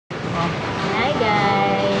Hi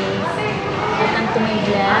guys! Welcome to my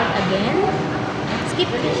vlog again. Skip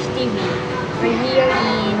Fish TV. We're here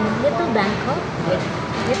in Little Bangkok.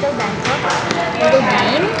 Little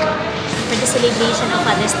Dine for the celebration of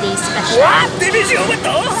Father's Day special. What? Division ba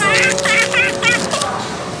to?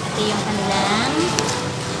 Ito yung kanilang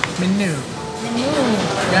Menu. menu.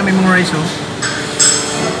 Yeah, may mga rice, oh.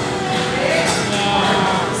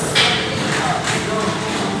 Yes.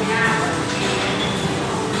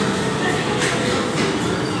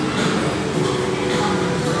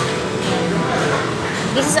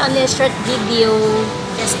 This is only a short video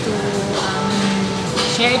just to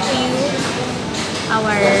share to you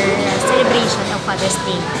our celebration of Father's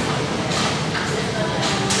Day.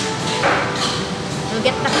 We'll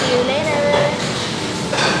get back to you later.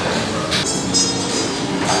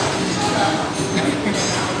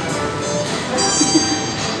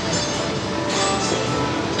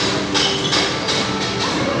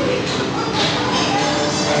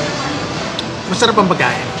 Masarap ang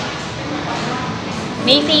pagkain.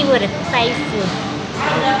 May favorite Thai food.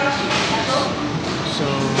 So,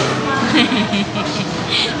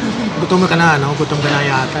 gutom ka na, no? Gutom ka na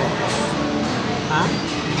yata, eh. Ha?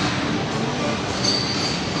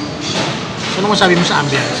 So, ano masabi mo sa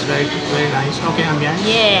ambience? Very, very nice. Okay, ambience?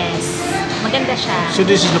 Yes. Maganda siya. So,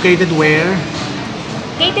 this is located where?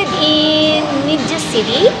 Located in Midja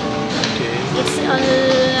City. Okay. It's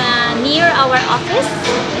near our office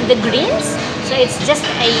in the Greens. So it's just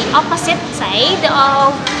a opposite side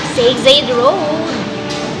of Zaid Road.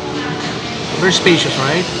 Very spacious,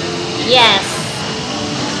 right? Yes.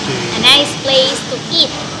 Okay. A nice place to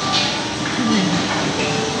eat.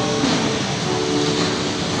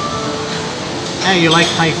 Hey, you like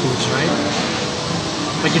Thai foods, right?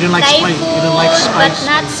 But you don't like Thai spice. food, You don't like but spice.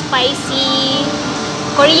 not spicy.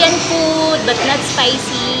 Korean food, but not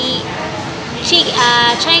spicy.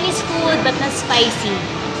 Chinese food, but not spicy.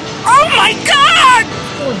 Oh my God!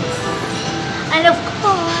 Food. And of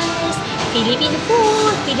course, Philippine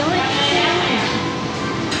food. Pinoy food.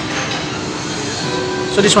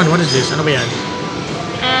 So this one, what is this? Ano ba yan?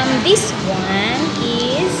 This one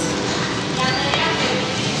is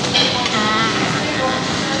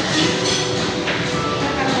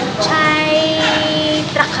chai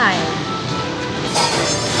trakal.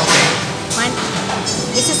 One.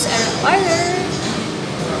 This is our order.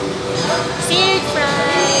 Seared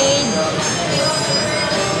fried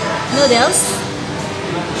noodles.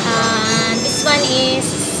 This one is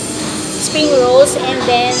spring rolls, and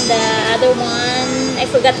then the other one, I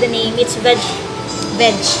forgot the name. It's veg.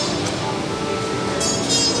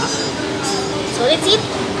 So let's eat.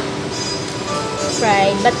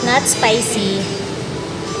 Fried, but not spicy.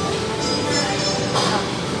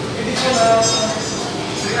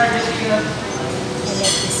 I like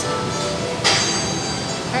this one.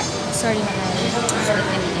 Sorry, mahal.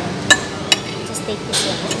 Just take this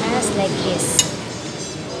one. Just like this.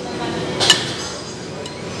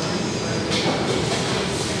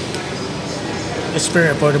 It's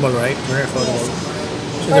very affordable, right? Very affordable.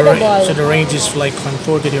 Affordable. So the range is like from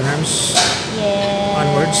 40 dirhams Yes.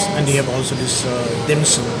 onwards, and they have also this dim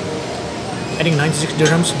sum. I think 96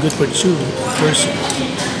 dirhams, good for two person.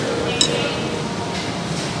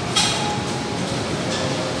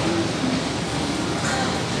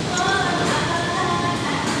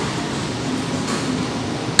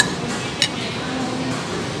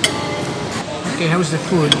 Okay, how's the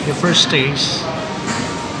food? Your first taste?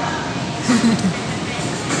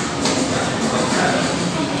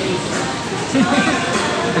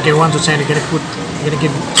 Okay, 1 to 10. You're gonna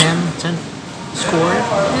give 10 score.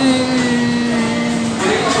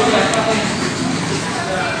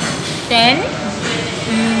 10?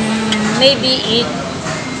 Maybe 8.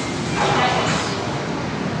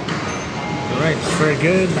 Alright, very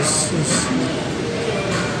good. This is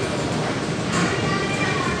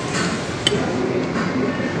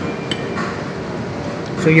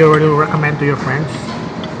so you already recommend to your friends?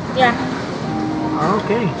 Yeah.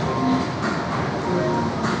 Okay.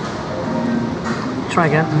 Try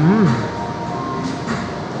again.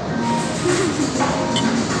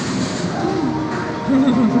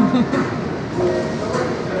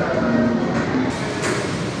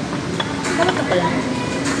 Ano ka pala?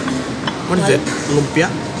 What is it? Lumpia?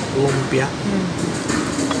 Lumpia.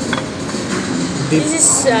 Deep.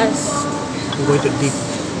 This is I'm going to deep.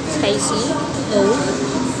 spicy. Low.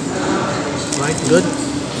 Right? Good?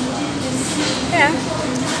 Yeah.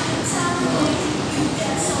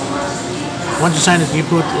 Once you sign it, you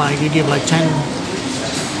give like 10,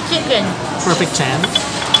 Chicken. perfect 10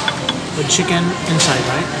 with chicken inside,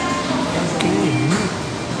 right? Okay.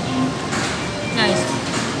 Nice.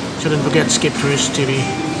 Shouldn't forget skip Tourist TV.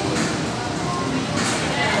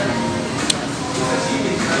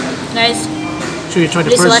 Guys, So you tried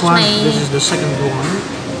the please first watch one. my- This is the second one.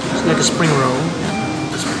 It's like a spring roll.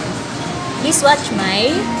 please watch my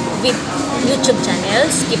YouTube channel,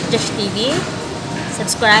 Skip Josh TV.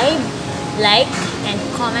 Subscribe, like, and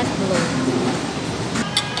comment below.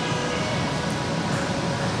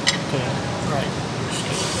 Okay, right.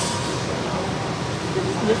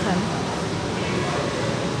 This one.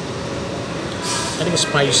 I think it's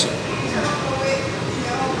spicy.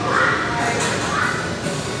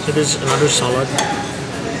 So this is another salad.